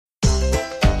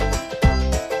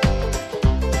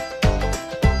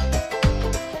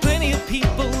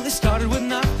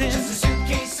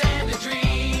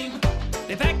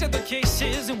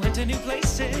to new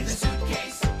places. With a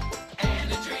suitcase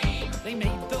and a dream. They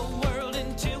made the world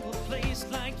into a place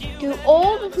like you. To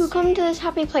all who come to this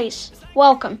happy place,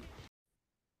 welcome.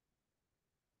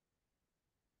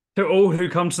 To all who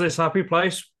come to this happy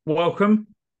place, welcome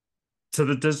to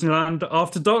the Disneyland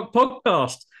After Dark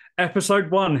podcast, episode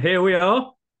 1. Here we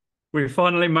are. We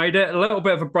finally made it. A little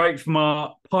bit of a break from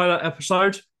our pilot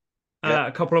episode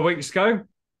a couple of weeks ago.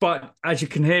 But as you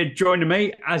can hear, joining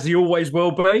me, as he always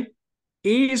will be,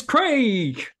 is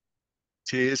Craig.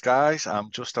 Cheers, guys.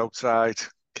 I'm just outside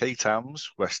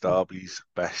K-Towns, West Derby's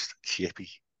best chippy.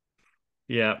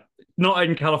 Yeah, not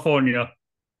in California.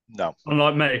 No.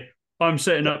 Unlike me. I'm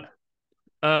sitting at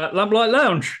Lamplight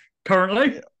Lounge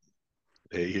currently. Yeah.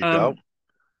 There you go.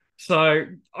 So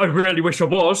I really wish I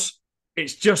was.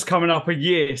 It's just coming up a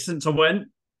year since I went,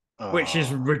 which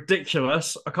is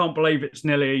ridiculous. I can't believe it's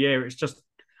nearly a year. It's just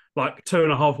like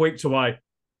 2.5 weeks away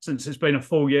since it's been a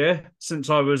full year since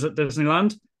I was at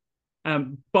Disneyland.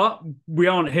 But we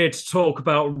aren't here to talk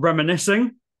about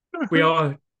reminiscing. We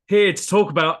are here to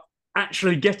talk about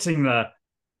actually getting there.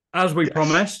 As we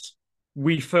promised,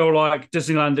 we feel like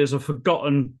Disneyland is a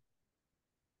forgotten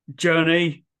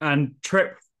journey and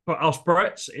trip for us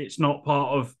Brits. It's not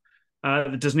part of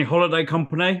the Disney Holiday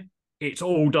Company. It's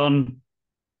all done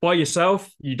by yourself.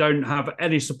 You don't have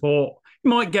any support.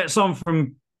 You might get some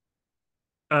from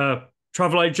a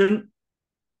travel agent,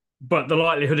 but the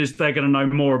likelihood is they're going to know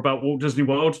more about Walt Disney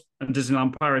World and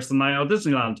Disneyland Paris than they are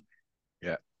Disneyland.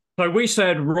 Yeah. So we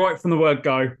said right from the word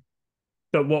go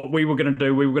that what we were going to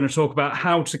do, we were going to talk about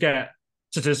how to get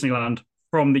to Disneyland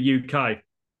from the UK.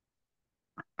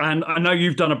 And I know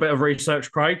you've done a bit of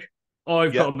research, Craig.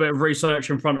 I've got a bit of research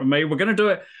in front of me. We're going to do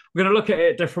it. We're going to look at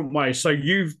it a different way. So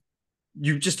you've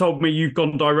just told me you've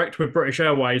gone direct with British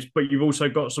Airways, but you've also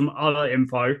got some other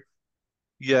info.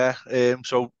 Yeah.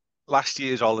 So last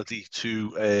year's holiday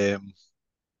to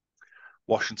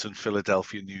Washington,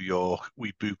 Philadelphia, New York,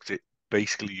 we booked it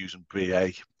basically using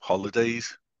BA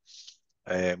holidays.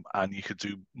 And you could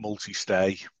do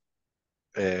multi-stay,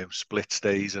 split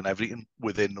stays and everything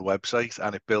within the website,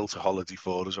 and it built a holiday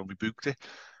for us and we booked it.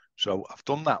 So I've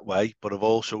done that way, but I've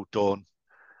also done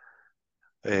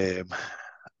the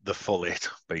full it,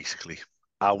 basically,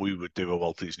 how we would do a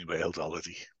Walt Disney World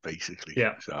holiday, basically.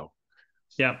 Yeah. So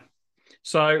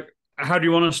how do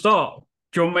you want to start?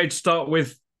 Do you want me to start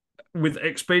with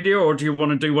Expedia, or do you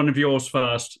want to do one of yours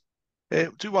first?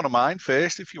 Do one of mine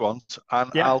first if you want,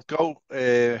 and I'll go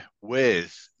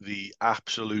with the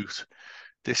absolute.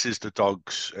 This is the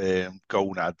dog's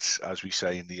gonads, as we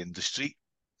say in the industry.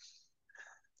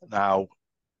 Now,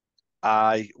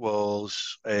 I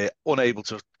was unable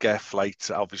to get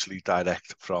flights, obviously,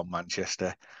 direct from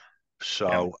Manchester.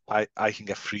 So I can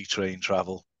get free train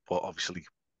travel, but obviously,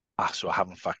 so I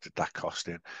haven't factored that cost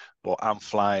in. But I'm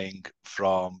flying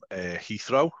from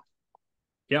Heathrow.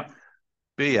 Yep.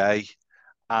 BA,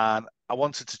 and I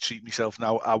wanted to treat myself.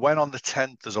 Now, I went on the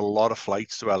 10th. There's a lot of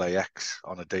flights to LAX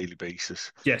on a daily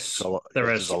basis. Yes, so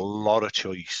there's a lot of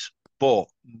choice, but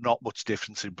not much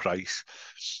difference in price.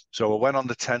 So I went on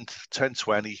the 10th,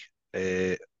 10:20,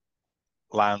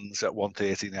 lands at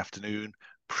 1:30 in the afternoon,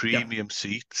 premium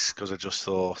seats, because I just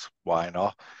thought, why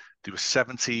not? There was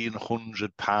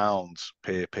 £1,700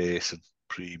 per person,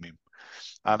 premium.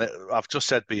 And I've just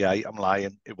said BA, I'm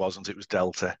lying, it wasn't, it was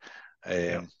Delta.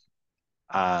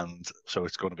 And so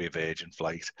it's going to be a Virgin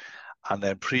flight. And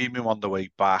then premium on the way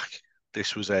back,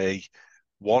 this was a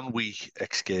 1-week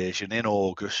excursion in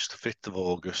August, 5th of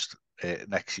August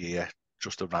next year,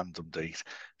 just a random date.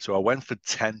 So I went for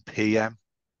 10 p.m,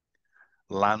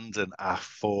 landing at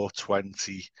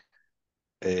 4:20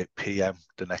 p.m.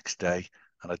 the next day.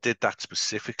 And I did that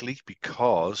specifically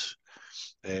because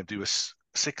there was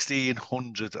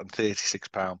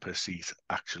 £1,636 per seat,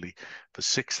 actually, for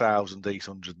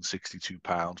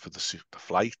 £6,862 for the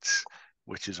flights,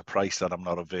 which is a price that I'm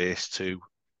not averse to,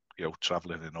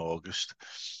 traveling in August.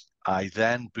 I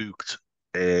then booked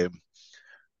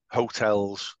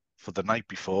hotels for the night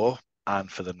before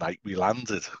and for the night we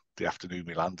landed, the afternoon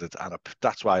we landed, and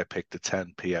that's why I picked the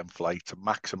 10 p.m. flight to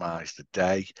maximise the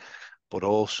day, but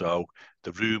also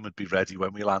the room would be ready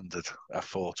when we landed at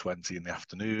 4:20 in the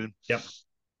afternoon. Yep.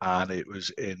 And it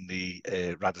was in the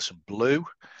Radisson Blu,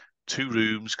 2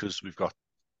 rooms, because we've got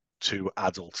 2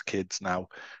 adult kids now.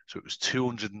 So it was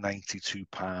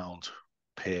 £292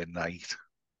 per night.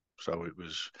 So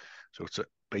it's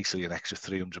basically an extra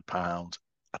 £300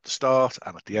 at the start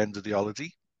and at the end of the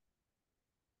holiday.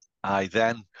 I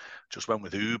then just went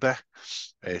with Uber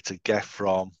to get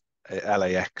from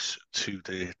LAX to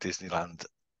the Disneyland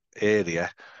area,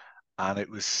 and it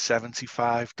was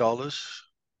 $75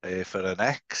 for an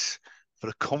X, for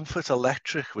a Comfort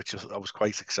Electric, which I was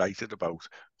quite excited about,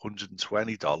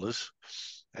 $120,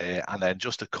 and then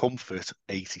just a Comfort,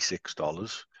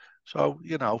 $86. So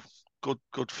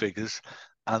good figures.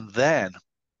 And then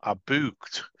I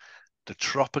booked the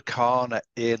Tropicana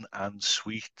Inn and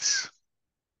Suites,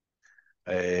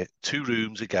 2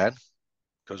 rooms again,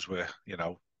 because we're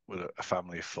a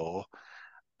family of 4,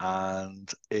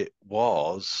 and it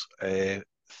was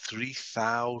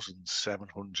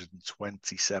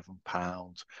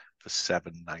 £3,727 for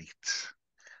 7 nights,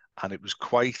 and it was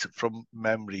quite, from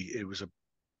memory, it was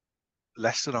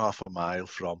less than half a mile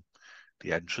from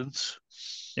the entrance.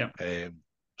 Yeah.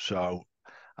 So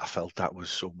I felt that was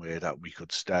somewhere that we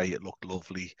could stay. It looked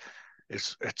lovely.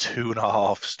 It's a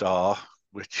 2.5 star,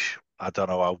 which I don't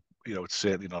know how, it's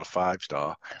certainly not a 5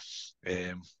 star.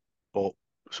 But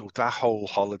so that whole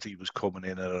holiday was coming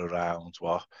in at around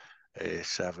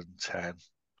 7, 10,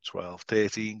 12,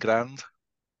 13 grand.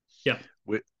 Yeah.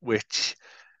 Which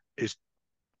is,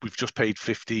 we've just paid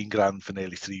 15 grand for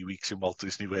nearly 3 weeks in Walt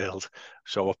Disney World.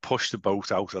 So I pushed the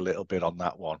boat out a little bit on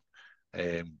that one.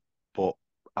 But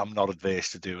I'm not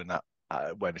adverse to doing that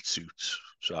when it suits.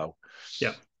 So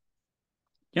yeah.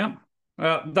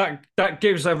 That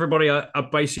gives everybody a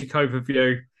basic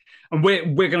overview, and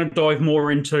we're going to dive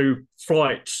more into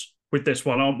flights with this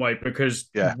one, aren't we? Because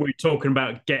we're talking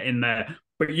about getting there,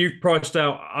 but you've priced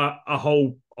out a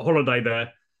whole holiday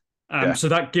there. So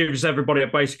that gives everybody a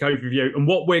basic overview. And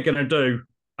what we're going to do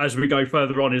as we go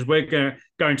further on is we're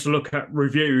going to look at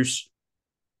reviews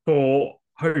for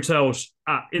hotels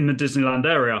in the Disneyland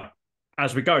area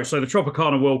as we go. So the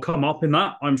Tropicana will come up in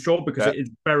that, I'm sure, because it is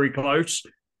very close.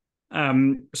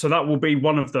 So that will be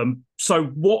one of them. So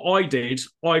what I did,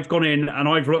 I've gone in and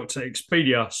I've looked at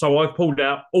Expedia. So I've pulled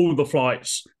out all the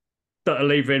flights that are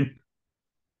leaving,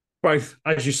 both,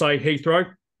 as you say,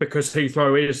 Heathrow, because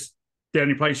Heathrow is the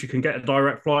only place you can get a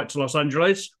direct flight to Los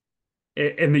Angeles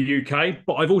in the UK.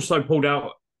 But I've also pulled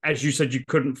out, as you said, you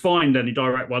couldn't find any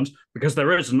direct ones because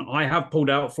there isn't. I have pulled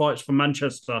out flights from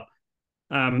Manchester.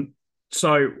 So I'm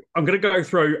going to go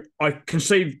through. I can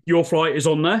see your flight is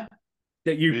on there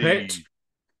that you picked.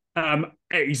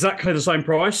 Exactly the same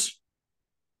price.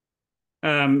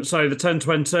 So the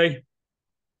 1020,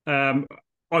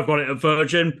 I've got it at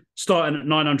Virgin, starting at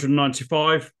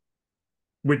 $995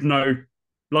 with no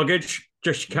luggage,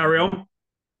 just carry on.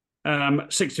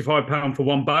 £65 for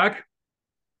one bag.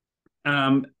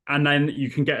 And then you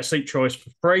can get a seat choice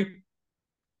for free,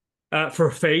 for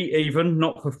a fee even,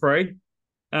 not for free.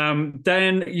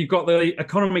 Then you've got the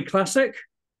Economy Classic,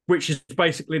 which is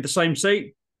basically the same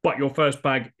seat, but your first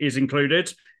bag is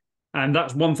included, and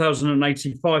that's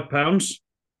 £1,085.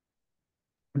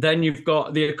 Then you've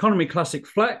got the Economy Classic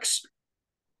Flex,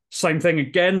 same thing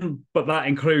again, but that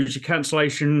includes your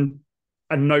cancellation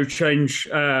and no change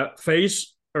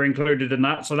fees are included in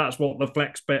that. So that's what the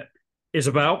Flex bit is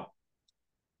about.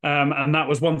 And that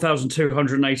was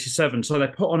 £1,287. So they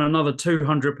put on another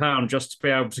 £200 just to be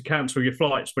able to cancel your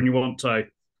flights when you want to.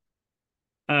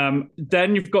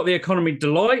 Then you've got the Economy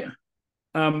Delight.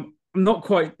 Not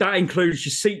quite, that includes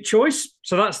your seat choice.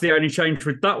 So that's the only change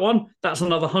with that one. That's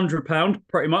another £100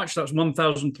 pretty much. That's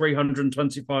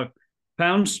 £1,325.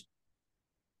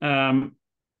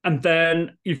 And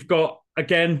then you've got,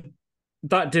 again,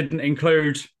 that didn't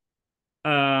include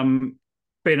being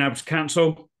able to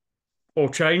cancel or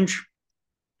change.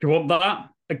 If you want that,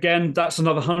 again, that's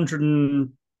another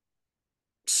 £160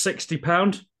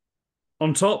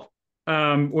 on top,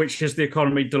 which is the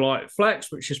Economy Delight Flex,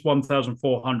 which is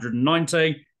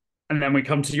 £1,490. And then we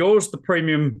come to yours, the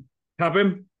Premium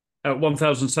Cabin, at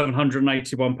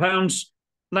 £1,781.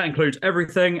 That includes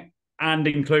everything and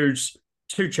includes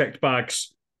 2 checked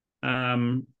bags.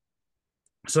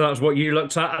 So that's what you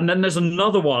looked at. And then there's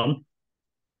another one,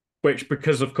 which,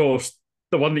 because of course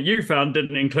the one that you found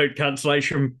didn't include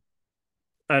cancellation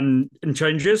and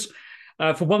changes,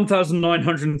 for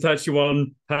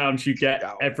 £1,931 you get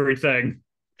everything.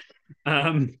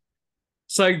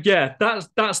 So yeah,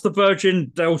 that's the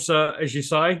Virgin Delta, as you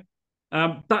say.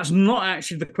 That's not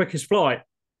actually the quickest flight.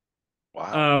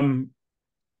 Wow.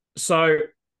 So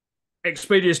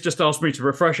Expedia's just asked me to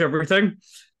refresh everything.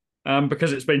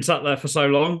 Because it's been sat there for so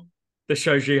long. This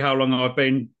shows you how long I've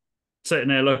been sitting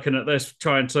here looking at this,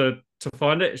 trying to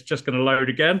find it. It's just going to load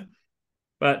again.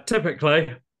 But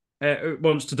typically, it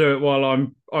wants to do it while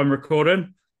I'm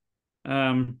recording.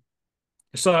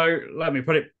 So let me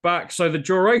put it back. So the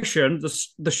duration,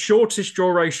 the shortest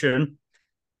duration,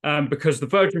 because the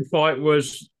Virgin flight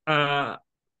was 11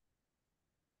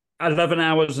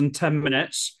 hours and 10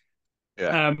 minutes.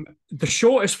 Yeah. The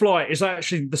shortest flight is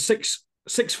actually the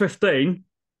 6:15,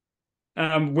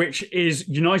 which is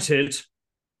United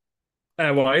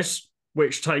Airways,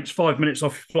 which takes 5 minutes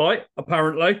off your flight,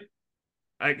 apparently.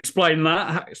 Explain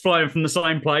that. It's flying from the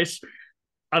same place,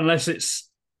 unless it's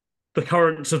the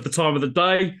currents of the time of the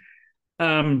day.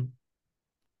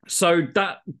 So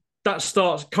that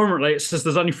starts currently. It says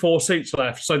there's only 4 seats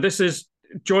left. So this is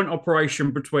joint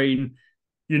operation between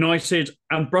United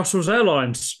and Brussels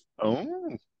Airlines.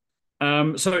 Oh.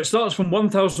 So it starts from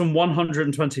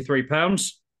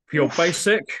 £1,123 for your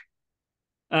basic,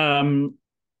 all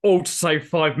to save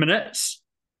 5 minutes.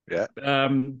 Yeah.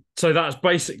 So that's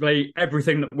basically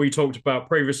everything that we talked about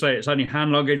previously. It's only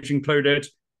hand luggage included.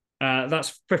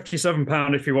 That's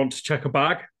 £57 if you want to check a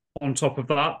bag on top of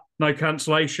that. No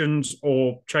cancellations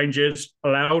or changes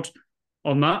allowed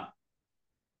on that.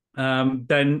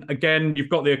 Then again, you've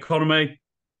got the economy,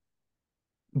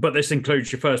 but this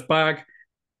includes your first bag.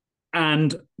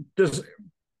 And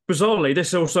bizarrely,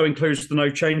 this also includes the no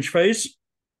change fees.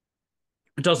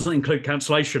 It doesn't include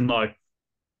cancellation, though,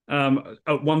 at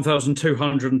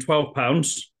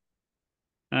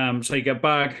 £1,212. So you get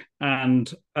bag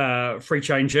and free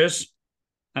changes.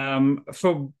 And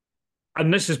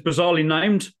this is bizarrely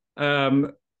named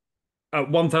at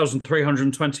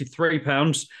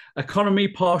 £1,323. Economy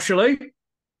partially.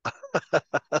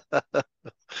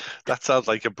 That sounds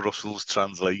like a Brussels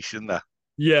translation there.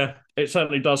 Yeah, it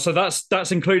certainly does. So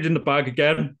that's including the bag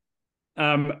again.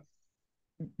 No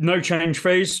change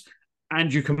fees,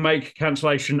 and you can make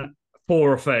cancellation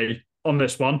for a fee on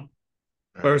this one.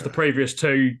 Whereas the previous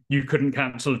 2, you couldn't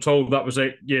cancel at all. That was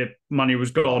it. Your money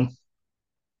was gone.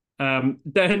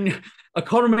 Then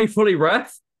economy fully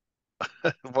ref.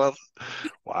 Well,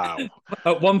 wow.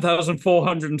 At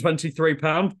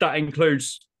 £1,423. That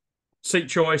includes seat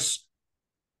choice,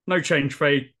 no change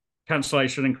fee,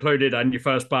 cancellation included, and your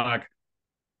first bag.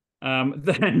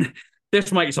 Then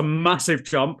this makes a massive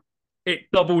jump.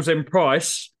 It doubles in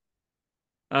price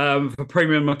for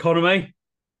premium economy.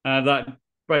 That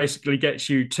basically gets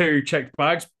you 2 checked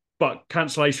bags, but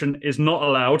cancellation is not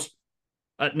allowed.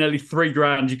 At nearly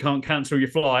 £3,000, you can't cancel your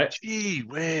flight. Gee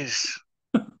whiz.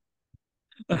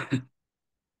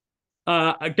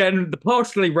 Again, the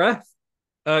partially ref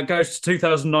goes to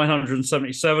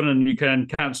 2,977, and you can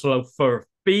cancel for a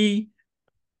fee.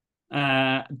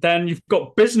 Then you've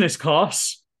got business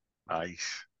class.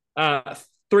 Nice.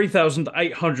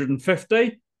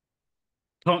 3,850.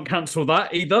 Can't cancel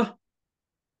that either.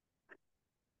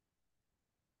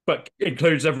 But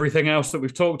includes everything else that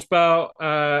we've talked about.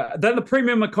 Then the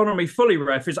premium economy fully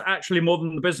ref is actually more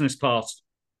than the business class.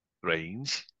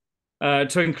 Range.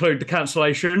 To include the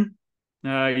cancellation.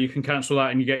 You can cancel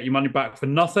that and you get your money back for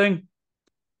nothing.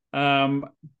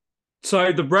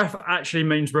 So the ref actually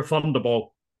means refundable.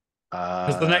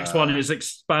 Because the next one is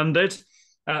expanded.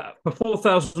 For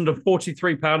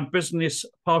 £4,043, business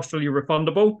partially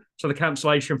refundable. So the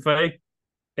cancellation fee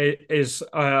is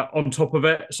on top of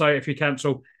it. So if you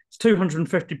cancel, it's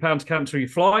 £250 to cancel your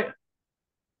flight.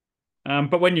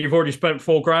 But when you've already spent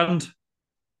 £4,000,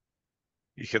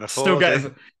 you can afford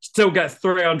still get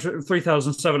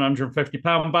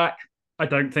 £3,750 back. I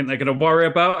don't think they're going to worry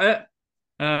about it.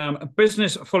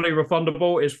 Business fully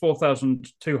refundable is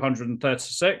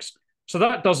 £4,236. So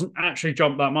that doesn't actually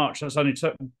jump that much. That's only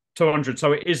 £200.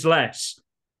 So it is less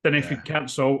than if you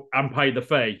cancel and pay the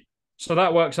fee. So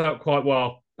that works out quite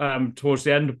well towards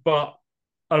the end, but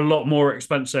a lot more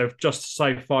expensive just to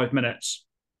save 5 minutes.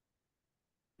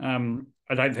 I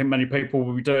don't think many people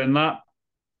will be doing that.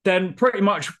 Then pretty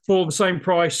much for the same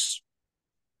price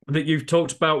that you've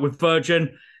talked about with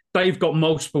Virgin, they've got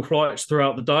multiple flights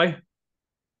throughout the day.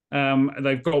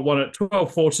 They've got one at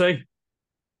 12:40,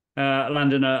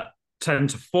 landing at 10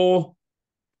 to 4.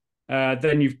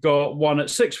 Then you've got one at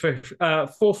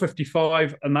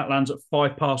 4:55, and that lands at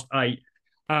 8:05.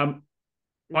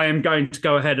 I am going to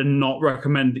go ahead and not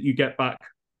recommend that you get that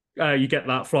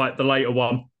flight, the later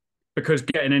one, because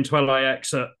getting into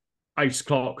LAX at 8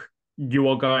 o'clock, you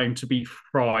are going to be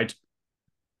fried.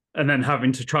 And then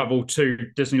having to travel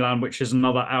to Disneyland, which is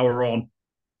another hour on.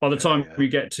 By the time we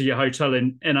get to your hotel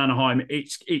in Anaheim,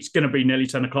 it's going to be nearly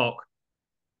 10 o'clock.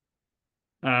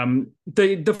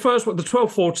 The first one, the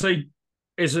 12:40,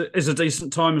 is a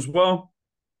decent time as well.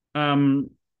 I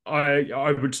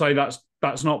would say that's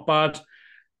not bad.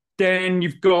 Then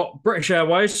you've got British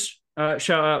Airways.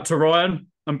 Shout out to Ryan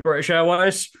and British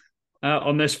Airways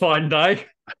on this fine day.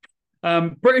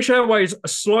 British Airways are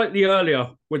slightly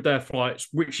earlier with their flights,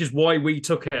 which is why we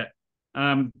took it.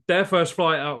 Their first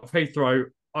flight out of Heathrow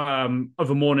of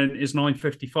the morning is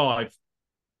 9:55,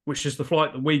 which is the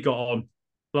flight that we got on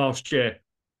last year.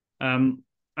 And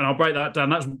I'll break that down.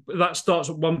 That starts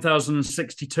at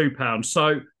 £1,062.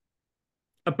 So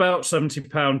about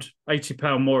 £70,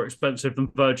 £80 more expensive than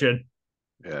Virgin.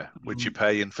 Yeah, which you're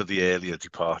paying for the earlier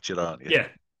departure, aren't you? Yeah,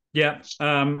 yeah.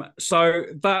 So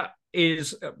that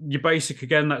is your basic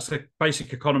again. That's the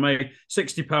basic economy.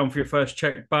 £60 for your first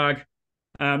checked bag,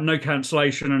 no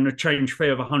cancellation, and a change fee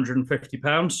of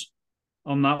 £150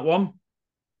 on that one.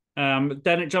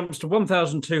 Then it jumps to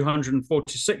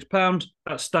 £1,246.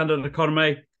 That's standard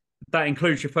economy. That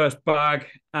includes your first bag,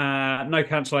 no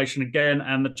cancellation again,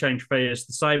 and the change fee is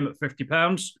the same at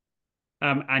 £50.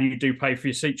 And you do pay for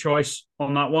your seat choice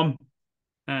on that one.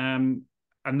 And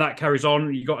that carries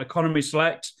on. You've got Economy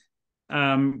Select,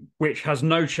 which has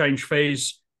no change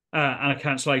fees, and a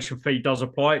cancellation fee does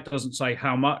apply. It doesn't say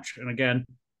how much. And again,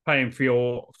 paying for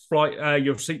your flight,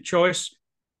 your seat choice.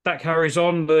 That carries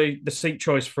on the seat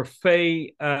choice for a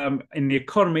fee in the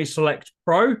Economy Select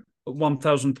Pro at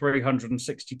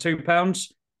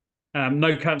 £1,362.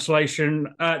 No cancellation.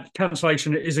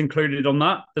 Cancellation is included on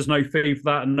that. There's no fee for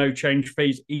that and no change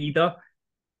fees either.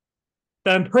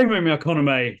 Then Premium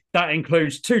Economy, that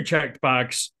includes 2 checked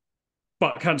bags,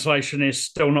 but cancellation is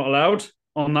still not allowed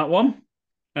on that one.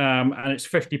 And it's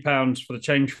 £50 for the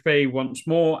change fee once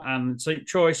more, and seat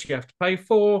choice you have to pay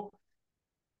for.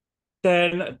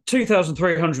 Then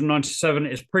 2,397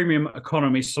 is Premium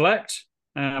Economy Select.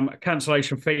 A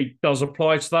cancellation fee does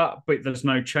apply to that, but there's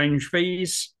no change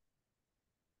fees.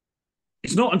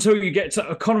 It's not until you get to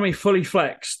Economy Fully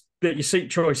Flex that your seat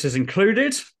choice is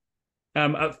included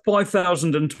at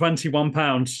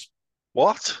 £5,021.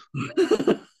 What?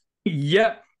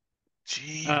 Yep.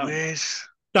 Gee whiz.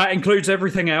 That includes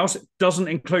everything else. It doesn't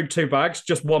include 2 bags,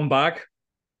 just 1 bag.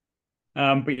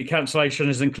 But your cancellation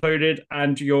is included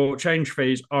and your change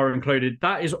fees are included.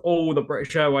 That is all that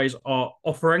British Airways are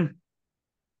offering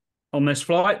on this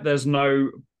flight. There's no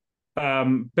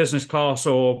business class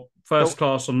or first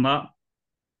class on that.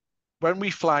 When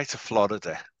we fly to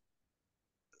Florida,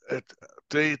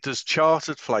 there's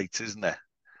chartered flights, isn't there?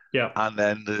 Yeah. And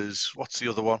then there's, what's the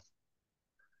other one?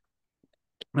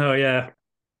 Oh, yeah.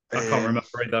 I can't remember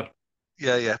either.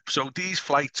 Yeah. So these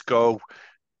flights go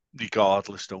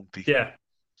regardless, don't they? Yeah.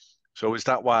 So is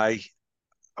that why?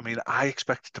 I mean, I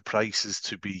expected the prices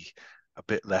to be a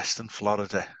bit less than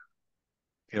Florida.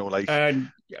 Like.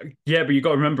 Yeah, but you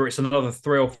got to remember it's another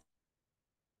 3 or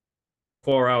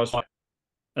 4 hours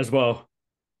as well.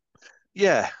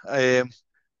 Yeah,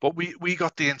 but we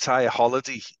got the entire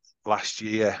holiday last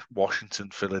year, Washington,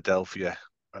 Philadelphia,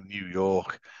 and New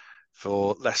York,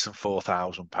 for less than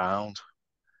 £4,000,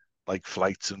 like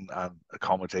flights and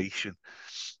accommodation.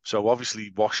 So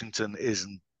obviously Washington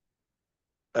isn't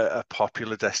a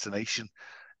popular destination.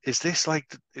 Is this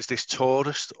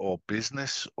tourist or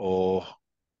business or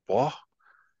what?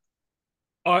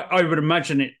 I would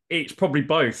imagine it's probably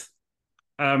both.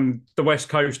 The West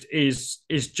Coast is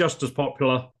just as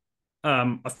popular,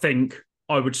 I think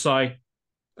I would say,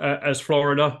 as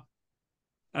Florida.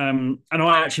 And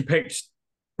I actually picked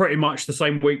pretty much the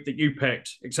same week that you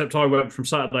picked, except I went from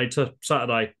Saturday to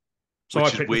Saturday. So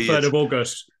Which I picked is the 3rd of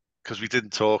August. Because we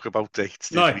didn't talk about dates,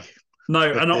 did No, we?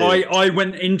 no. And I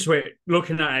went into it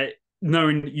looking at it,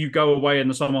 knowing that you go away in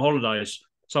the summer holidays.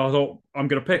 So I thought, I'm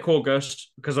going to pick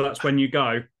August because that's when you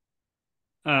go.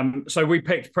 So we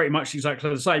picked pretty much exactly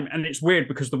the same. And it's weird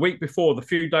because the week before, the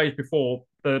few days before,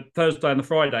 the Thursday and the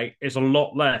Friday is a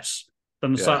lot less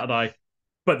than the Saturday.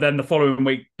 But then the following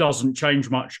week doesn't change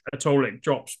much at all. It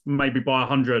drops maybe by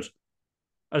 100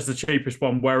 as the cheapest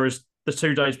one, whereas the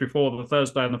 2 days before, the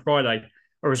Thursday and the Friday,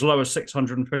 are as low as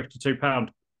 £652.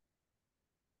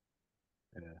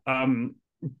 Yeah.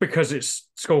 Because it's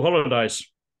school holidays.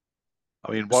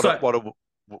 I mean, what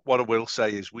I will say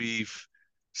is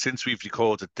since we've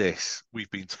recorded this,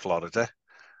 we've been to Florida,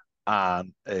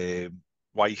 and my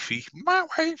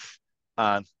wife,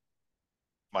 and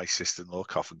my sister-in-law,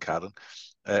 Cough and Karen,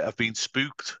 have been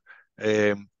spooked.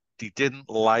 They didn't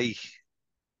like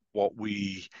what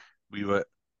we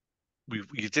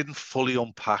didn't fully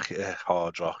unpack at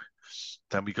Hard Rock.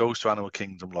 Then we goes to Animal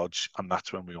Kingdom Lodge, and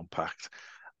that's when we unpacked.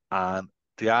 And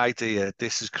the idea,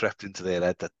 this has crept into their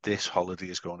head that this holiday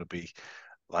is going to be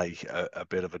like a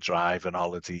bit of a driving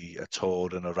holiday, a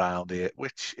touring around it,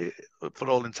 which for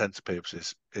all intents and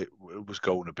purposes, it was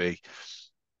going to be.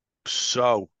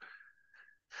 So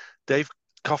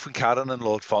Cough and Karen and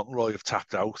Lord Fauntleroy have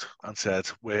tapped out and said,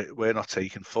 we're not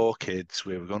taking 4 kids,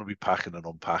 we're going to be packing and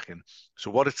unpacking. So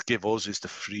what it's give us is the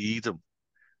freedom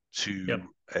to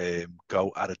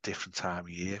go at a different time of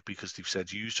year, because they've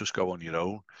said you just go on your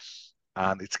own,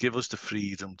 and it's give us the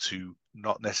freedom to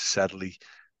not necessarily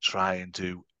try and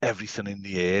do everything in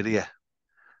the area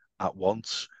at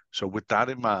once. So with that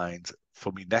in mind,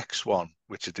 for me next one,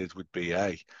 which I did with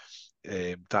BA,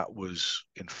 That was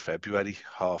in February,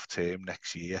 half term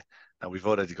next year. Now we've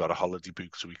already got a holiday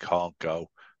booked, so we can't go.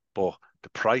 But the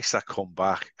price that come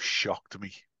back shocked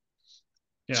me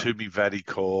Yeah. to me very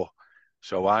core.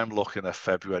 So I'm looking at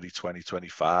February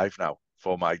 2025 now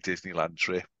for my Disneyland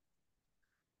trip.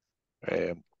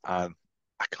 And I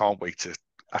can't wait to.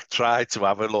 I tried to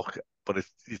have a look, but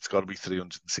it's got to be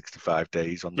 365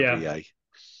 days on the Yeah. VA.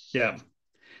 Yeah.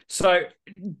 So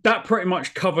that pretty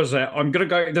much covers it. I'm going to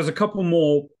go. There's a couple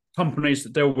more companies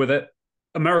that deal with it.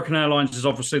 American Airlines is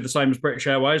obviously the same as British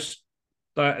Airways.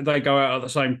 They go out at the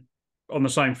same on the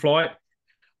same flight,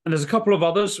 and there's a couple of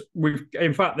others.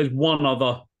 In fact, there's one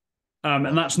other,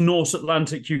 and that's North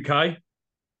Atlantic UK,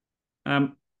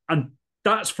 and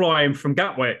that's flying from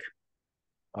Gatwick,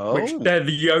 which Oh, they're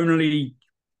the only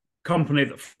company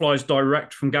that flies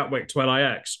direct from Gatwick to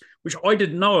LAX, which I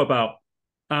didn't know about.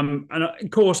 And of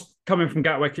course, coming from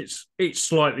Gatwick, it's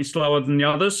slightly slower than the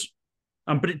others,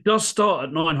 but it does start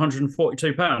at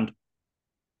 £942.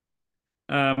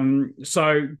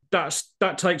 So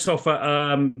that takes off at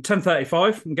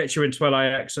 10:35 and gets you into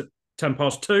LAX at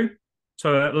 2:10,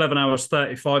 so 11 hours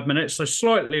 35 minutes, so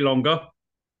slightly longer.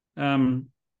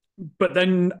 But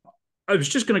then I was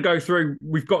just going to go through.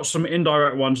 We've got some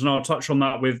indirect ones, and I'll touch on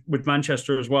that with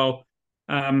Manchester as well.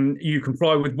 You can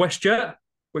fly with WestJet,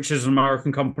 which is an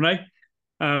American company.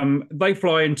 They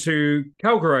fly into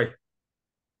Calgary,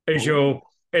 is your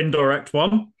indirect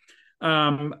one.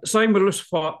 Same with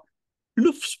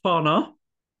Lufthansa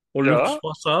or yeah.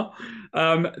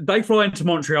 Lufthansa. They fly into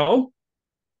Montreal.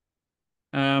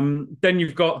 Then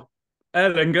you've got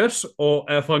Aer Lingus, or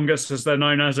Aer Fungus as they're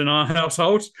known as in our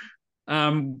household,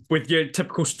 with your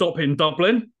typical stop in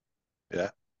Dublin. Yeah.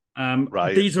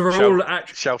 These are Shout, all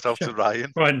actually shout out to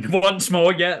Ryan. right. Once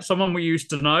more, yeah, someone we used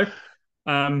to know.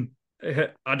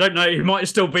 I don't know. He might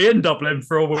still be in Dublin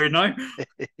for all we know.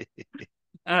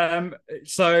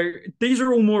 So these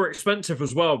are all more expensive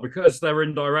as well because they're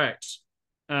indirect.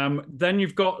 Then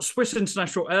you've got Swiss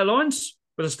International Airlines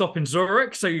with a stop in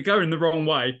Zurich. So you're going the wrong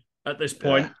way at this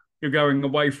point. Yeah. You're going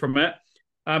away from it.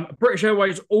 British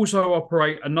Airways also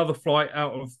operate another flight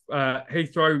out of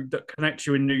Heathrow that connects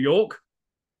you in New York,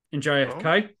 in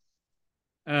JFK.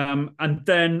 And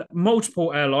then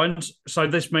multiple airlines. So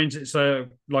this means it's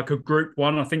like a group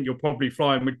one. I think you're probably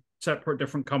flying with separate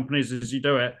different companies as you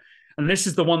do it. And this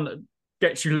is the one that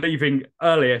gets you leaving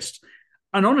earliest.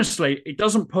 And honestly, it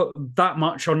doesn't put that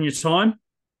much on your time.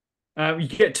 You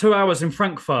get 2 hours in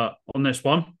Frankfurt on this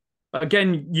one. But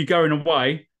again, you're going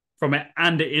away from it,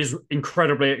 and it is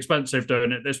incredibly expensive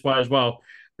doing it this way as well.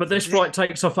 But this flight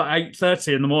takes off at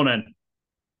 8:30 in the morning,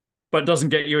 but doesn't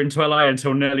get you into LA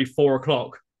until nearly 4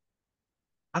 o'clock.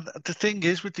 And the thing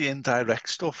is with the indirect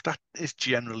stuff, that is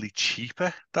generally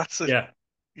cheaper. Yeah,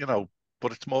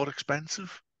 but it's more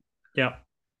expensive. yeah,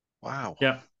 Wow.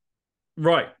 yeah.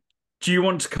 Right. Do you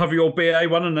want to cover your BA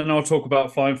one, and then I'll talk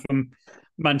about flying from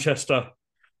Manchester?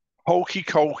 Hokey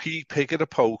cokey, pig and a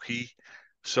pokey.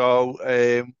 So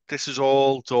this is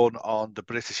all done on the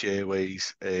British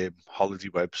Airways holiday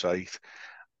website,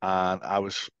 and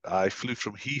I flew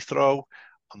from Heathrow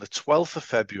on the 12th of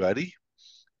February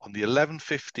on the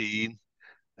 11:15.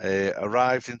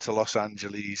 Arrived into Los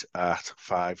Angeles at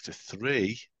 5 to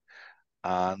 3,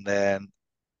 and then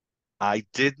I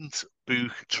didn't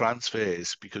book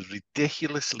transfers because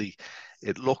ridiculously,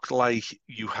 it looked like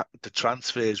the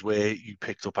transfers where you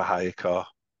picked up a hire car,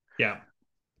 Yeah,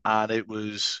 and it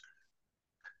was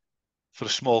for a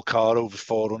small car over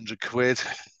 400 quid.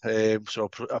 So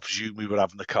I presume we were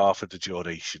having the car for the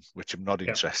duration, which I'm not yeah,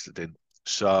 interested in.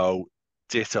 So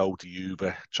ditto the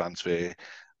Uber transfer,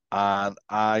 and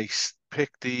I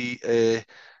picked the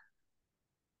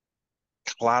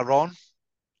Claron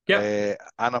yeah,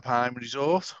 Anaheim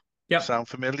Resort. yeah, Sound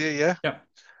familiar? Yeah.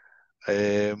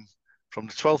 yeah, From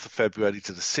the 12th of February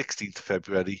to the 16th of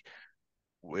February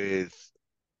with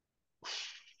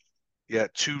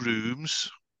 2 rooms,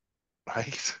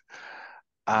 right?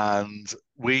 And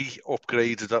we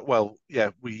upgraded it. Well, yeah,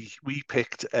 we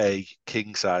picked a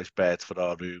king size bed for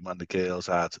our room, and the girls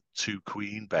had 2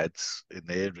 queen beds in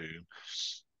their room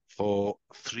for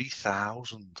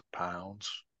 £3,000.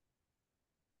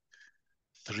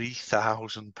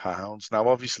 £3,000. Now,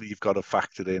 obviously, you've got to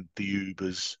factor in the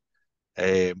Ubers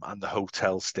and the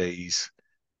hotel stays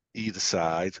either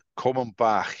side. Coming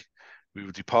back, we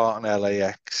were departing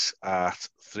LAX at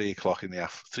 3 o'clock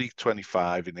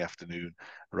 3:25 in the afternoon,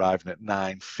 arriving at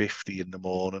 9:50 in the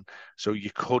morning. So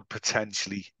you could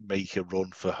potentially make a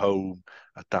run for home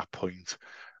at that point,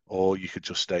 or you could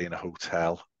just stay in a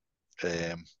hotel.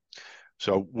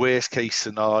 So worst case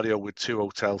scenario with 2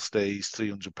 hotel stays,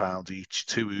 £300 each,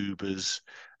 2 Ubers,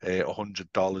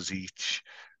 $100 each.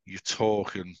 You're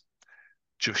talking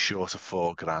just short of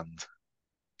 $4,000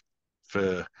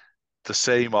 for the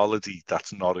same holiday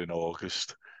that's not in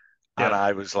August. And Yeah.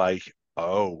 I was like,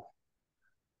 oh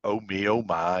me, oh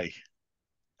my.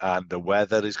 And the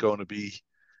weather is going to be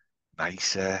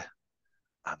nicer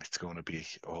and it's going to be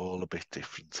all a bit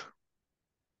different.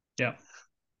 Yeah.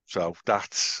 So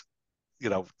that's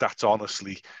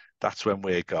honestly, that's when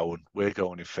we're going. We're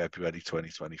going in February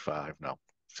 2025 now.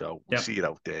 So we'll Yeah. see you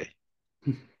out there.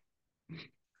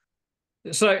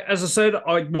 So, as I said,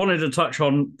 I wanted to touch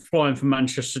on flying from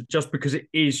Manchester just because it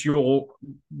is your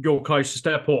closest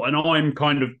airport, and I'm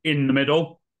kind of in the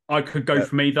middle. I could go Yeah.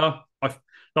 from either.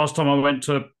 Last time I went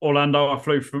to Orlando, I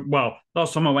flew from. Well,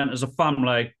 last time I went as a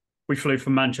family, we flew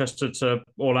from Manchester to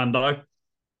Orlando.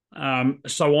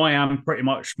 So I am pretty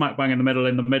much smack bang in the middle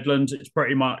in the Midlands. It's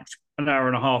pretty much an hour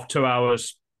and a half, 2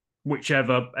 hours,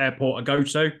 whichever airport I go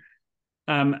to.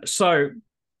 So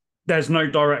there's no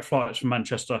direct flights from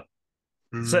Manchester.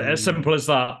 So as simple as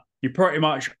that. You pretty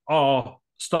much are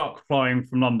stuck flying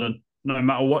from London, no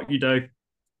matter what you do.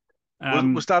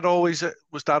 Was that always how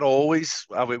it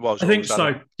was, I or think was that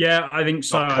so. Yeah, I think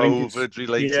so. not I think it's COVID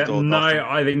related yeah. or No, nothing?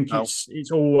 I think No.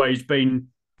 it's always been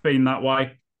that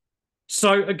way.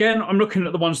 So again, I'm looking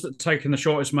at the ones that are taking the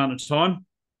shortest amount of time,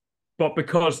 but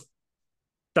because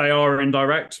they are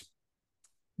indirect,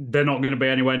 they're not going to be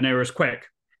anywhere near as quick.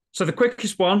 So the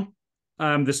quickest one,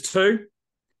 there's two,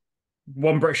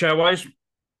 one British Airways,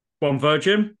 one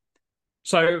Virgin.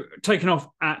 So taking off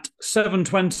at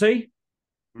 7:20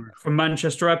 from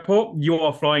Manchester Airport, you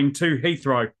are flying to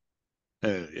Heathrow.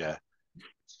 Yeah.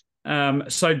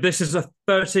 So this is a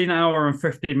 13-hour and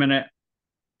 50-minute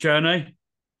journey,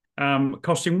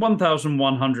 costing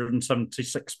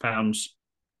 £1,176.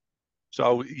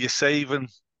 So you're saving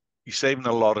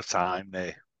a lot of time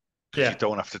there because Yeah, you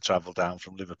don't have to travel down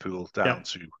from Liverpool yeah, down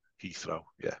to Heathrow.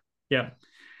 Yeah. yeah.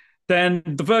 Then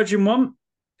the Virgin one,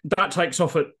 that takes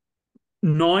off at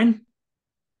 9,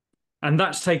 and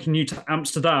that's taking you to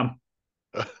Amsterdam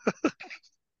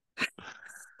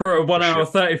for a 1 hour,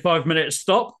 35-minute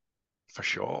stop. For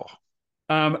sure.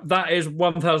 That is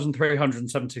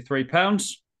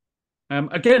 £1,373.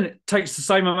 Again, it takes the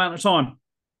same amount of time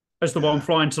as the one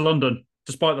flying to London,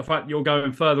 despite the fact you're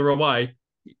going further away.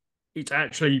 It's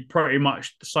actually pretty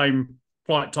much the same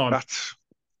flight time. That's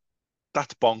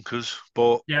bonkers,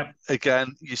 but Yeah,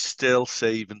 again, you're still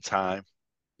saving time.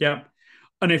 yeah.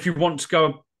 And if you want to go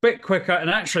a bit quicker, and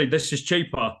actually this is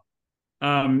cheaper,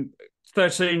 13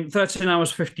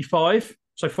 hours 55,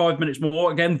 so 5 minutes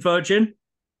more. Again, Virgin,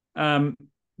 going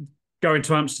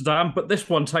to Amsterdam, but this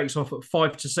one takes off at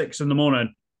 5 to 6 in the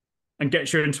morning and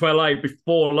gets you into LA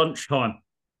before lunchtime.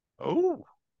 Oh,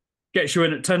 Gets you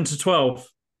in at 10 to 12,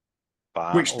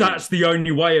 which oh, that's the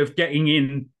only way of getting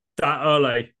in that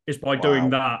early is by doing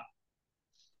that.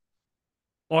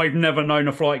 I've never known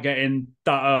a flight get in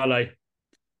that early.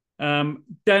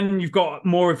 Then you've got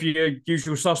more of your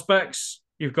usual suspects.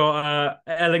 You've got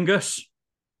Aer Lingus,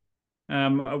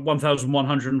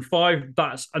 1,105.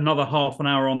 That's another half an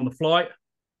hour on the flight.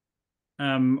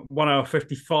 1 hour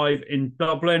 55 in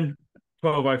Dublin,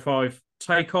 12:05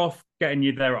 takeoff, getting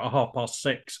you there at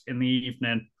 6:30 in the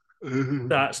evening.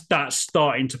 That's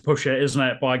starting to push it, isn't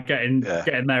it? By getting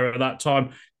there at that time.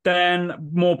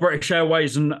 Then more British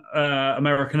Airways and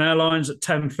American Airlines at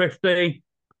 10:50,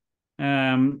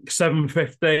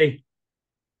 7:50.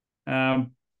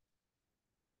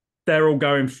 They're all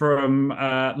going from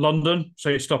London, so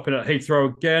you're stopping at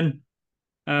Heathrow again.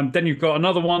 Then you've got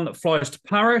another one that flies to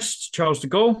Paris, to Charles de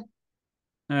Gaulle.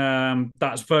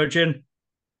 That's Virgin,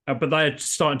 but they're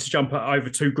starting to jump at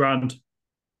over $2,000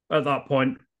 at that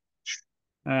point.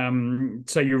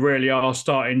 So you really are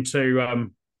starting to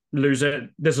lose it.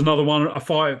 There's another one, a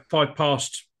five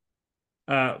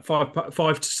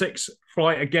to 6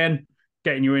 flight again,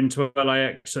 getting you into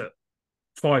LAX at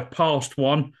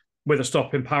 1:05 with a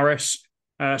stop in Paris.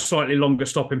 Slightly longer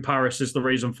stop in Paris is the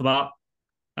reason for that.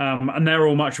 And they're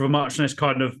all much of a muchness,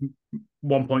 kind of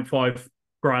 1.5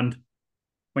 grand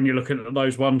when you're looking at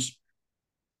those ones.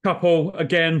 Couple,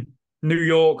 again, New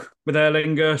York with Aer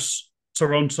Lingus,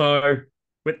 Toronto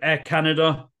with Air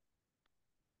Canada,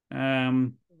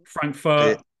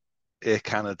 Frankfurt. Air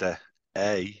Canada,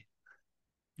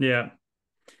 Yeah.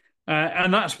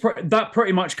 And that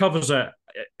pretty much covers it.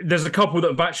 There's a couple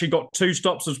that have actually got 2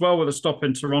 stops as well, with a stop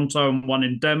in Toronto and one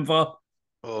in Denver.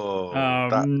 Oh,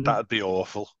 that'd be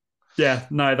awful. Yeah,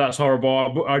 no, that's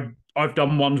horrible. I've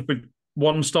done ones with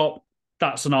 1 stop.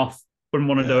 That's enough. Wouldn't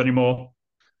want to do any more.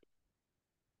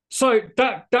 So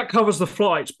that covers the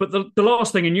flights. But the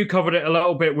last thing, and you covered it a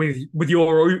little bit with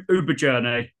your Uber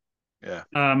journey, Yeah.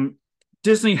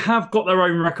 Disney have got their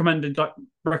own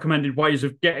recommended ways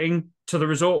of getting to the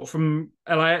resort from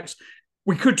LAX.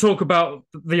 We could talk about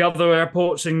the other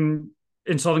airports in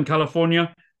Southern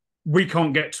California. We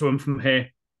can't get to them from here.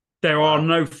 There are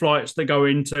no flights that go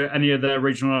into any of their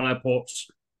regional airports.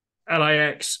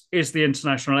 LAX is the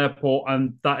international airport,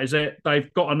 and that is it.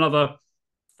 They've got another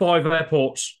 5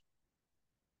 airports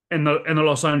in the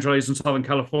Los Angeles and Southern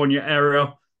California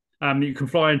area. You can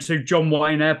fly into John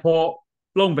Wayne Airport,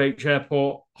 Long Beach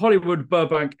Airport, Hollywood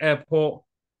Burbank Airport,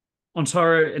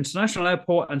 Ontario International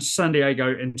Airport, and San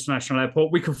Diego International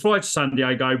Airport. We can fly to San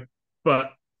Diego,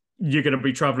 but you're going to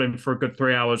be traveling for a good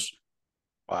 3 hours.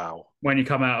 Wow. When you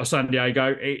come out of San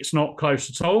Diego, it's not close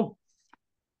at all.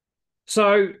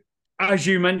 So, as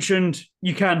you mentioned,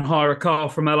 you can hire a car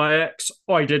from LAX.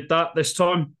 I did that this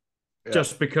time,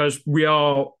 just because we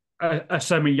are a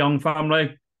semi-young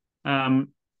family.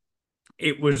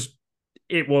 It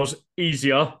was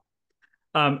easier.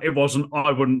 It wasn't.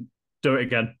 I wouldn't do it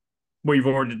again. We've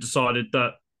already decided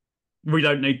that we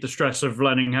don't need the stress of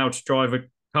learning how to drive a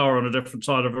car on a different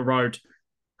side of a road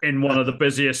in one of the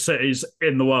busiest cities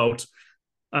in the world.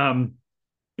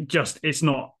 It's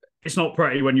not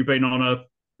pretty when you've been on a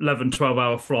 11,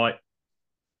 12-hour flight.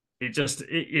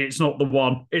 It's not the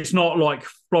one. It's not like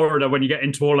Florida when you get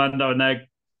into Orlando and they're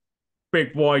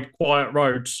big, wide, quiet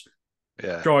roads.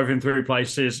 Yeah. Driving through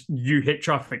places, you hit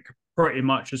traffic pretty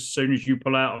much as soon as you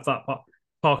pull out of that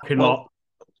parking lot.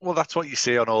 Well, that's what you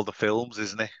see on all the films,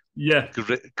 isn't it? Yeah.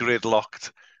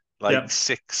 Gridlocked, like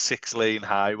six lane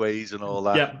highways and all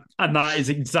that. Yeah, and that is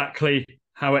exactly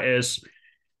how it is.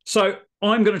 So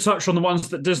I'm going to touch on the ones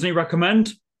that Disney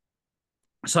recommend.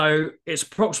 So it's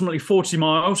approximately 40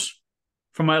 miles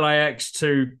from LAX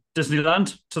to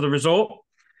Disneyland, to the resort.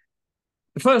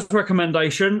 The first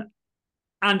recommendation,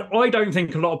 and I don't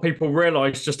think a lot of people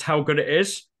realize just how good it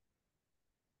is,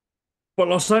 but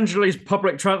Los Angeles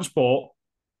public transport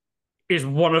is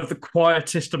one of the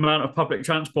quietest amount of public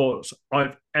transports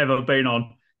I've ever been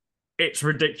on. It's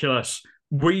ridiculous.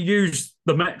 We used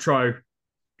the metro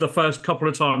the first couple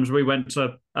of times we went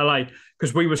to LA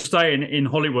because we were staying in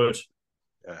Hollywood.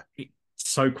 Yeah. It's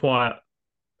so quiet.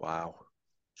 Wow.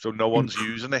 So no one's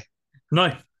using it?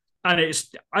 No. And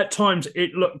it's at times,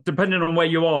 depending on where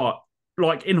you are,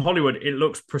 like in Hollywood, it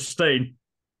looks pristine.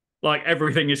 Like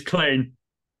everything is clean.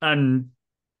 And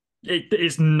it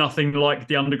is nothing like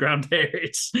the underground here.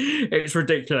 It's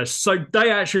ridiculous. So they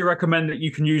actually recommend that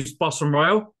you can use bus and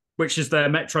rail, which is their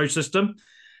metro system.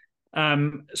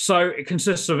 So it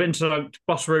consists of interlinked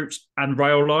bus routes and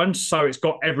rail lines. So it's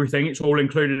got everything. It's all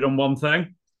included on one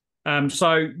thing.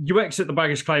 So you exit the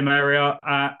baggage claim area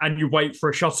and you wait for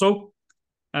a shuttle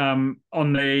on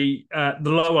the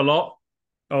lower lot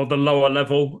or the lower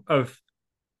level of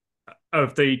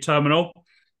the terminal.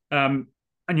 And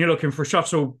you're looking for a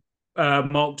shuttle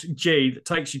marked G that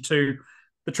takes you to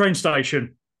the train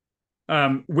station,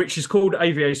 which is called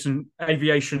Aviation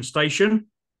Station.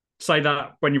 Say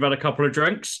that when you've had a couple of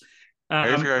drinks.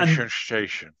 Aviation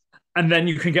Station. And then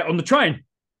you can get on the train.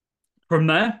 From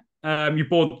there, you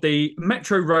board the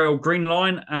Metro Rail Green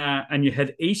Line and you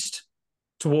head east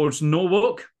towards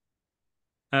Norwalk,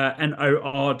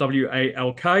 Norwalk.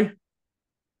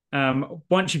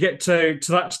 Once you get to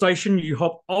that station, you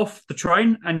hop off the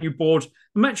train and you board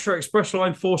the Metro Express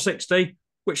Line 460,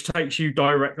 which takes you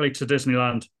directly to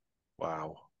Disneyland.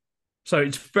 Wow. So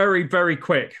it's very, very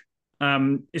quick.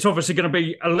 It's obviously going to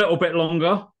be a little bit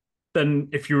longer than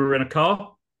if you were in a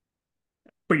car,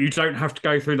 but you don't have to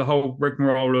go through the whole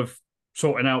rigmarole of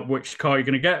sorting out which car you're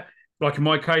going to get. Like in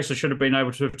my case, I should have been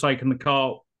able to have taken the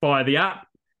car via the app.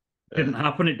 It didn't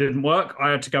happen. It didn't work. I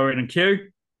had to go in and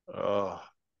queue.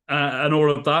 And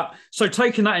all of that. So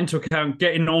taking that into account,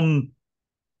 getting on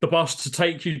the bus to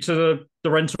take you to the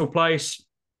rental place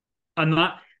and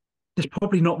that, there's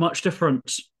probably not much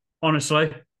difference,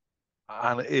 honestly.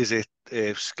 And is it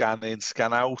scan in,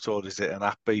 scan out, or is it an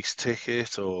app-based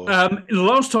ticket? Or the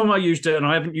last time I used it, and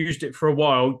I haven't used it for a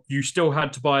while, you still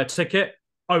had to buy a ticket.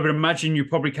 I would imagine you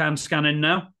probably can scan in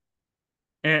now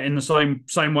in the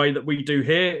same way that we do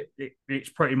here. It's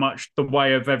pretty much the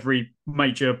way of every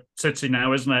major city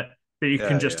now, isn't it? That you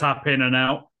can just tap in and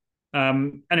out.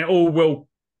 And it all will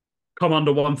come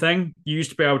under one thing. You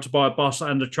used to be able to buy a bus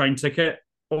and a train ticket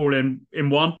all in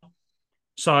one.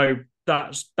 So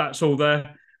that's all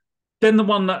there. Then the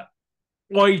one that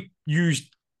I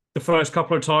used the first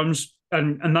couple of times,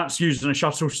 and that's using a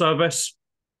shuttle service.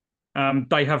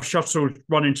 They have shuttles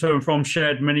running to and from,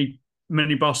 shared mini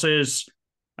buses,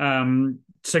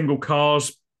 single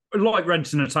cars, like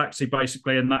renting a taxi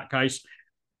basically in that case.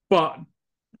 But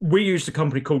we used a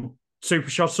company called Super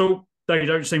Shuttle. they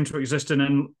don't seem to exist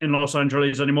in Los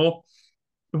Angeles anymore.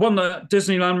 The one that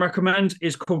Disneyland recommend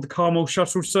is called the Carmel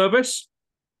Shuttle Service.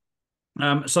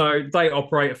 So they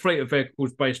operate a fleet of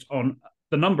vehicles based on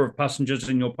the number of passengers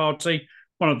in your party.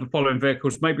 One of the following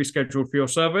vehicles may be scheduled for your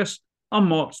service: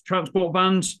 unmarked transport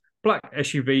vans, black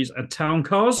SUVs, and town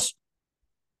cars.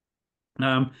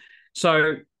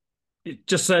 So it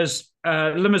just says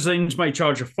limousines may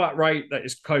charge a flat rate that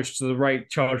is close to the rate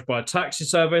charged by a taxi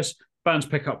service. Vans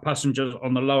pick up passengers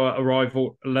on the lower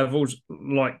arrival levels,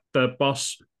 like the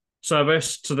bus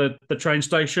service to the train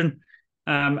station.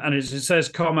 And it says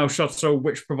Carmel Shuttle,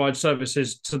 which provides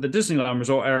services to the Disneyland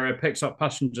Resort area, picks up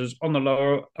passengers on the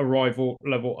lower arrival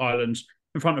level islands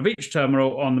in front of each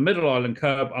terminal on the middle island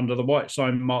curb under the white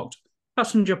sign marked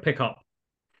passenger pickup.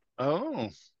 Oh.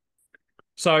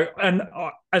 So, and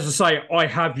as I say, I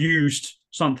have used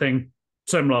something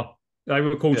similar. They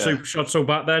were called Super Shuttle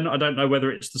back then. I don't know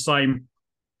whether it's the same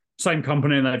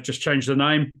company and they've just changed the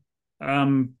name.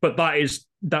 But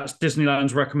that's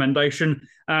Disneyland's recommendation.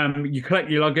 You collect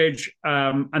your luggage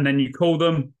and then you call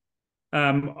them,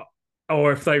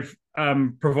 or if they've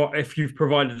if you've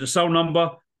provided a cell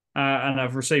number and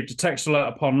have received a text alert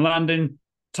upon landing,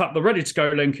 tap the ready to go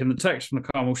link in the text from the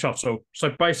Carmel Shuttle.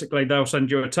 So basically, they'll send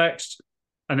you a text,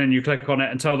 and then you click on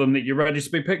it and tell them that you're ready to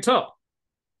be picked up,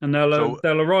 and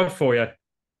they'll arrive for you.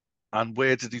 And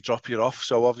where did he drop you off?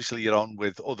 So obviously you're on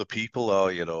with other people,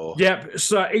 or Yep.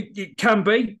 So it can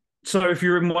be. So if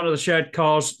you're in one of the shared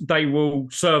cars, they will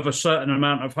serve a certain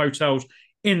amount of hotels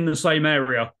in the same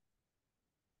area.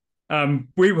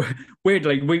 We were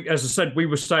weirdly, as I said, we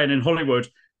were staying in Hollywood.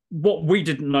 What we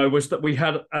didn't know was that we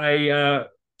had a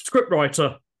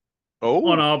scriptwriter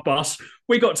on our bus.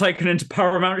 We got taken into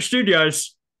Paramount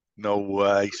Studios. No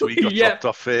way. So he got dropped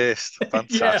off first.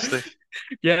 Fantastic.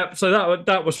 Yeah, so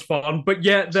that was fun. But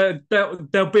yeah,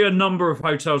 there'll be a number of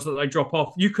hotels that they drop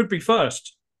off. You could be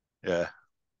first. Yeah.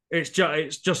 It's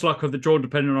just luck of the draw,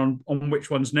 depending on which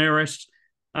one's nearest.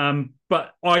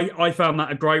 But I found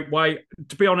that a great way.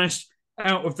 To be honest,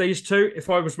 out of these two, if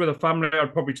I was with a family,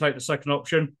 I'd probably take the second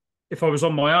option. If I was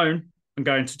on my own and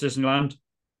going to Disneyland,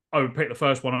 I would pick the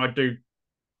first one. I'd do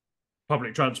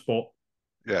public transport.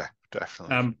 Yeah,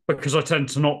 definitely. Because I tend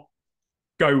to not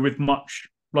go with much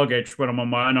luggage when I'm on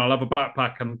my own. I'll have a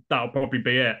backpack and that'll probably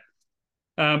be it.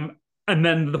 And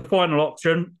then the final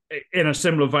option, in a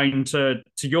similar vein to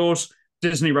yours,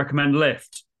 Disney recommend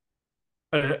Lyft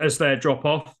as their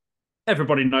drop-off.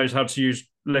 Everybody knows how to use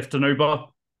Lyft and Uber.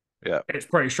 Yeah. It's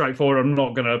pretty straightforward. I'm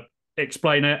not going to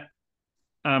explain it.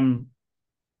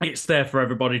 It's there for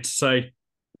everybody to see.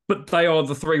 But they are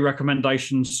the three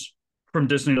recommendations from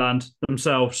Disneyland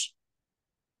themselves.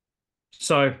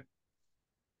 So,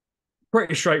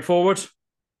 pretty straightforward.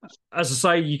 As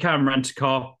I say, you can rent a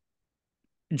car.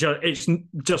 It's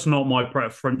just not my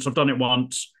preference. I've done it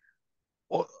once.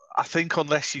 Well, I think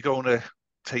unless you're going to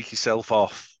take yourself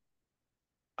off,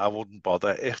 I wouldn't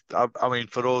bother. I mean,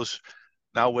 for us,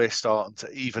 now we're starting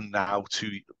to, even now,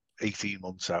 18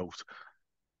 months out,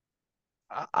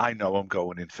 I know I'm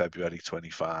going in February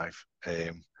 25.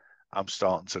 I'm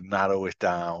starting to narrow it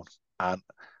down, and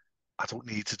I don't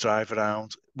need to drive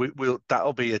around.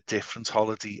 That'll be a different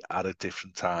holiday at a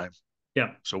different time.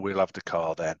 Yeah. So we'll have the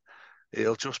car then.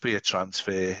 It'll just be a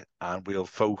transfer, and we'll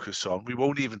focus on. We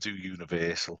won't even do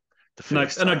Universal the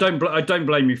first time. And I don't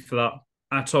blame you for that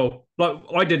at all. Like,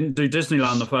 I didn't do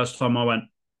Disneyland the first time I went.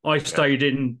 I stayed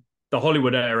in the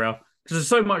Hollywood area because there's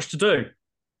so much to do.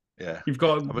 Yeah, you've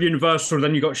got Universal,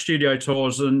 then you've got studio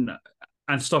tours and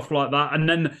stuff like that, and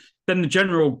then the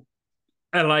general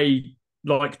LA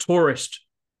like tourist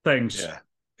things. Yeah,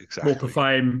 exactly. Walk of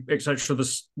Fame, etc.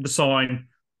 The sign,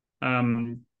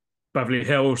 Beverly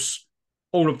Hills,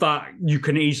 all of that you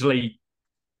can easily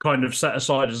kind of set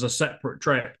aside as a separate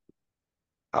trip.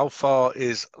 How far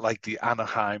is like the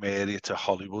Anaheim area to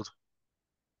Hollywood?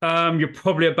 You're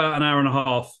probably about an hour and a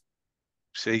half.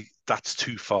 See, that's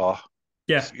too far.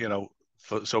 Yeah. You know,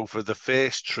 for the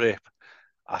first trip,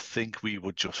 I think we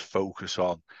would just focus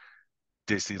on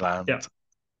Disneyland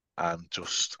and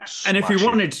just. And if you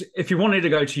wanted to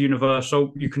go to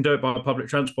Universal, you can do it by public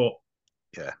transport.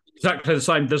 Yeah. Exactly the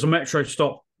same. There's a metro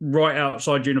stop right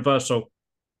outside Universal.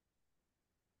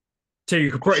 So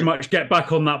you could pretty much get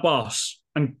back on that bus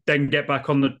and then get back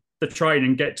on the train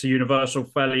and get to Universal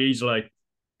fairly easily.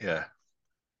 Yeah.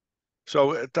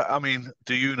 So, I mean,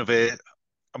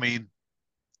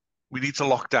 we need to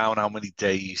lock down how many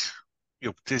days. You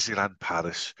know, Disneyland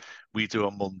Paris, we do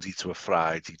a Monday to a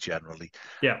Friday generally.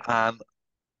 Yeah. And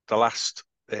the last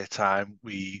time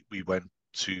we went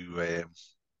to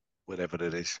wherever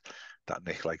it is that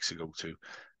Nick likes to go to,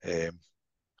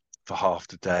 for half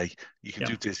the day. You can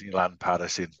Yeah. do Disneyland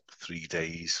Paris in 3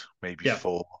 days, maybe Yeah.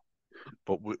 4,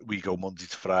 but we go Monday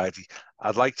to Friday.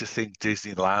 I'd like to think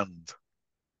Disneyland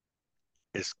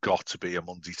has got to be a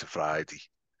Monday to Friday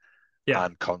Yeah.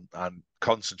 and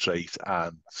concentrate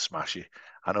and smash it.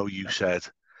 I know you said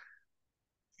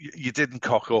you didn't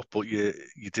cock up, but you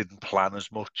didn't plan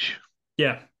as much.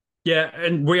 Yeah. Yeah.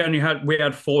 And we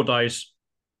had 4 days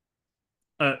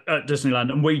at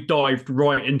Disneyland, and we dived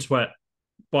right into it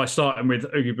by starting with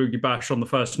Oogie Boogie Bash on the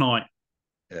first night.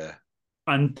 Yeah.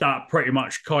 And that pretty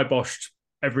much kiboshed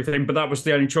everything. But that was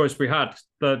the only choice we had.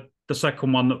 The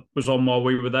second one that was on while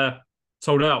we were there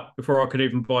sold out before I could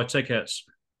even buy tickets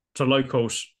to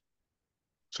locals.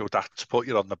 So that's put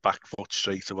you on the back foot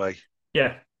straight away.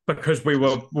 Yeah, because we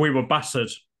were battered.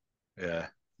 Yeah,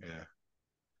 yeah.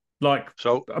 Like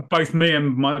So both me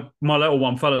and my little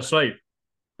one fell asleep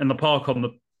in the park on the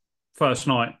first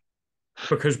night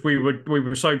because we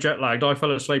were so jet lagged. I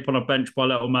fell asleep on a bench by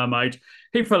Little Mermaid.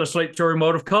 He fell asleep during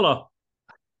World of Color.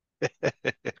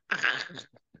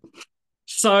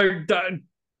 So,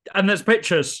 and there's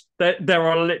pictures. There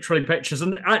are literally pictures.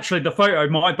 And actually, the photo,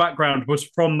 my background was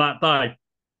from that day.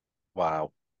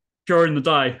 Wow. During the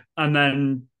day. And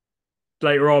then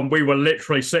later on, we were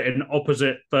literally sitting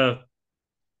opposite the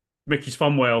Mickey's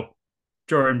Fun Wheel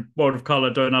during World of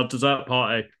Color doing our dessert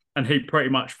party. And he pretty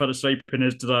much fell asleep in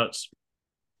his desserts.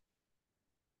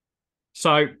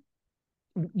 So,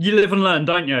 you live and learn,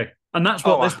 don't you? And that's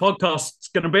what this podcast's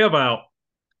going to be about.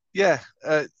 Yeah.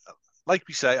 Like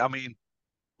we say, I mean,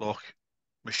 look,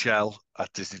 Michelle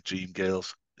at Disney Dream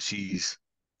Girls,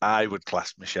 I would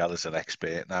class Michelle as an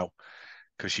expert now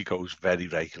because she goes very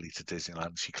regularly to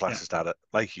Disneyland. She classes that,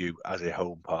 like you, as a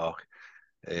home park.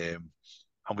 And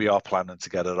we are planning to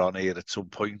get her on here at some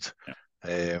point.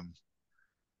 Yeah.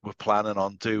 We're planning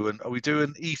on are we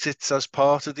doing Eat It as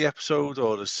part of the episode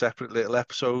or as separate little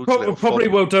episodes? Probably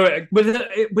we'll do it. With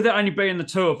it only being the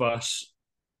two of us.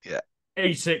 Yeah.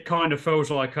 Eat It kind of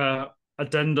feels like a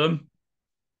addendum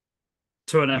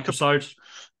to an episode.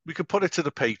 We could put it to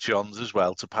the Patreons as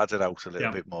well to pad it out a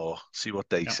little bit more, see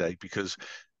what they say, because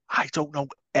I don't know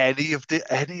any of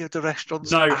the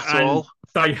restaurants at all.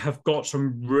 They have got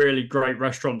some really great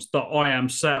restaurants that I am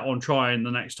set on trying the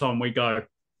next time we go.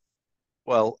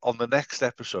 Well, on the next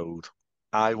episode,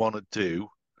 I want to do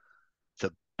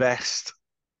the best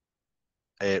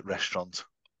restaurant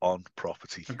on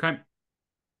property. Okay.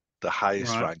 The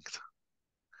highest ranked.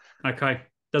 Okay.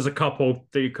 There's a couple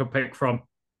that you could pick from.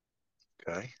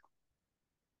 Okay.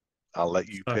 I'll let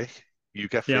you pick. You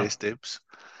get first dibs.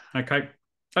 Okay.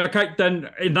 Okay, then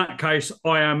in that case,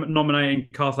 I am nominating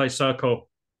Cathay Circle.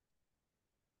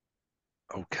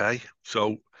 Okay.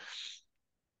 So,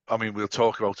 I mean, we'll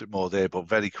talk about it more there, but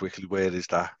very quickly, where is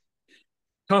that?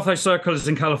 Cathay Circle is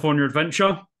in California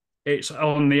Adventure. It's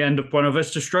on the end of Buena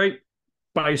Vista Street,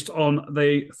 based on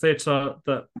the theatre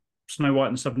that Snow White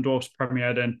and the Seven Dwarfs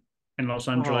premiered in Los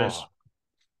Angeles. Oh.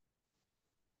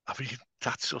 I mean,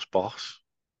 that's just boss.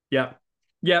 Yeah.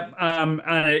 Yeah. And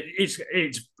it's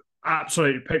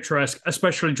absolutely picturesque,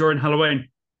 especially during Halloween,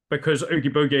 because Oogie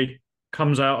Boogie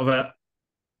comes out of it.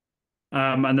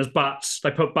 And there's bats.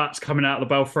 They put bats coming out of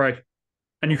the belfry,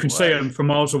 and you can see them from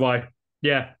miles away.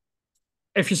 Yeah.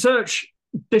 If you search,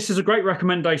 this is a great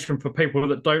recommendation for people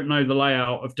that don't know the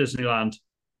layout of Disneyland.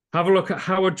 Have a look at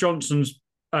Howard Johnson's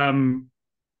camcorder,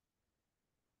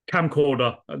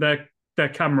 their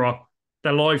camera,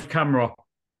 their live camera.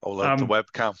 Oh, like the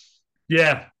webcam.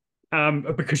 Yeah.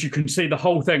 Because you can see the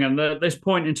whole thing. And at this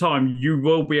point in time, you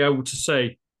will be able to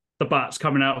see the bats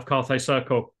coming out of Cathay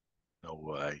Circle. No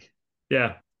way.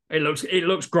 Yeah. It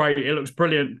looks great. It looks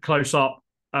brilliant close up.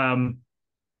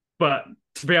 But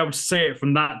to be able to see it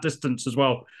from that distance as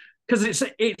well, because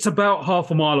it's about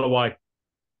half a mile away.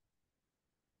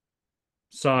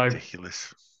 So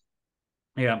ridiculous.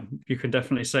 Yeah, you can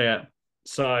definitely see it.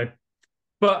 So,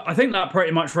 but I think that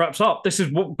pretty much wraps up. This has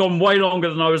gone way longer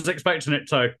than I was expecting it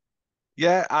to.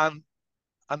 Yeah, and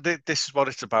this is what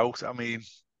it's about. I mean,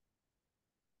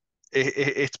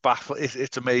 it's baffling.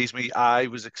 It's amazed me. I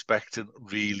was expecting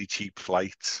really cheap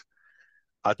flights.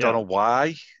 I don't know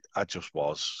why. I just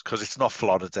was, because it's not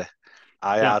Florida.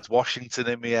 I had Washington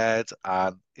in my head,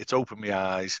 and it's opened my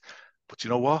eyes. But you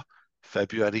know what?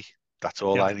 February. That's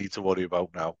all I need to worry about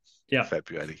now. Yeah.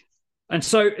 February. And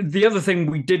so the other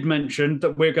thing we did mention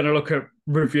that we're going to look at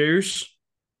reviews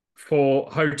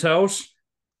for hotels.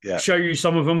 Yeah. Show you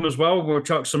some of them as well. We'll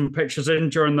chuck some pictures in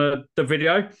during the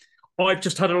video. I've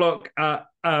just had a look at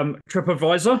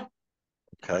TripAdvisor.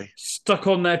 Okay. Stuck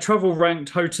on their travel ranked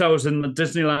hotels in the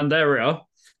Disneyland area.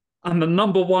 And the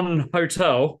number one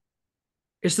hotel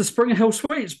It's the Spring Hill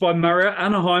Suites by Marriott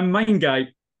Anaheim Main Gate.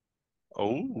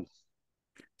 Oh,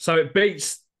 So it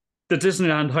beats the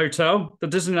Disneyland Hotel. The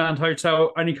Disneyland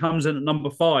Hotel only comes in at number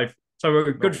 5. So we're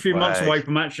a good few months away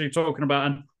from actually talking about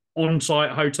an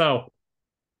on-site hotel.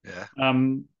 yeah.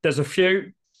 There's a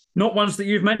few, not ones that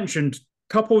you've mentioned,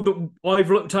 couple that I've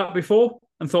looked at before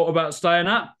and thought about staying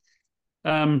at.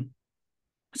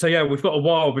 So yeah, we've got a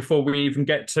while before we even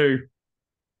get to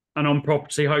an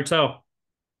on-property hotel.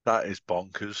 That is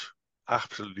bonkers.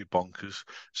 Absolutely bonkers.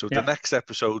 So the Yeah. next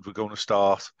episode, we're going to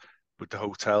start with the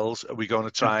hotels. Are we going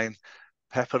to try and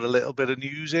pepper a little bit of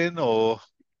news in, or?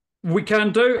 We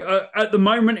can do. At the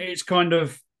moment, it's kind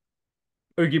of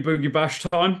Oogie Boogie Bash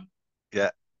time. Yeah.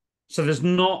 So there's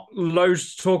not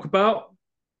loads to talk about,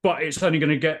 but it's only going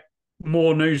to get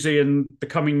more newsy in the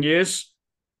coming years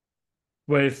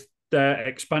with their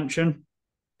expansion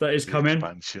that is coming.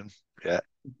 Expansion, yeah.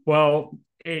 Well,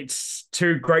 it's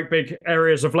 2 great big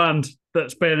areas of land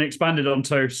that's being expanded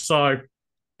onto. So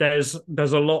there's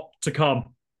a lot to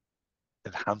come.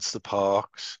 Enhance the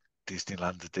parks,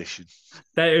 Disneyland edition.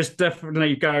 There is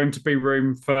definitely going to be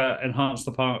room for Enhance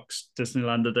the Parks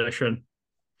Disneyland edition.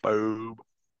 Boom.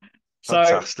 So,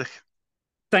 Fantastic.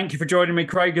 thank you for joining me,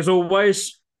 Craig, as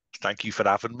always. Thank you for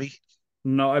having me.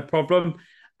 Not a problem.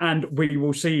 And we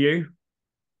will see you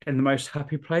in the most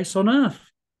happy place on earth.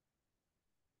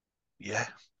 Yeah,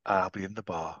 I'll be in the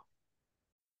bar.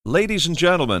 Ladies and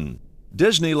gentlemen,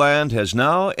 Disneyland has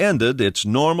now ended its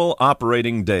normal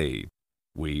operating day.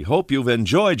 We hope you've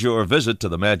enjoyed your visit to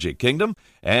the Magic Kingdom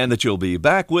and that you'll be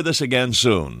back with us again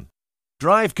soon.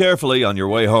 Drive carefully on your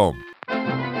way home.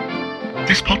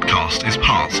 This podcast is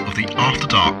part of the After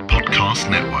Dark Podcast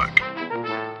Network.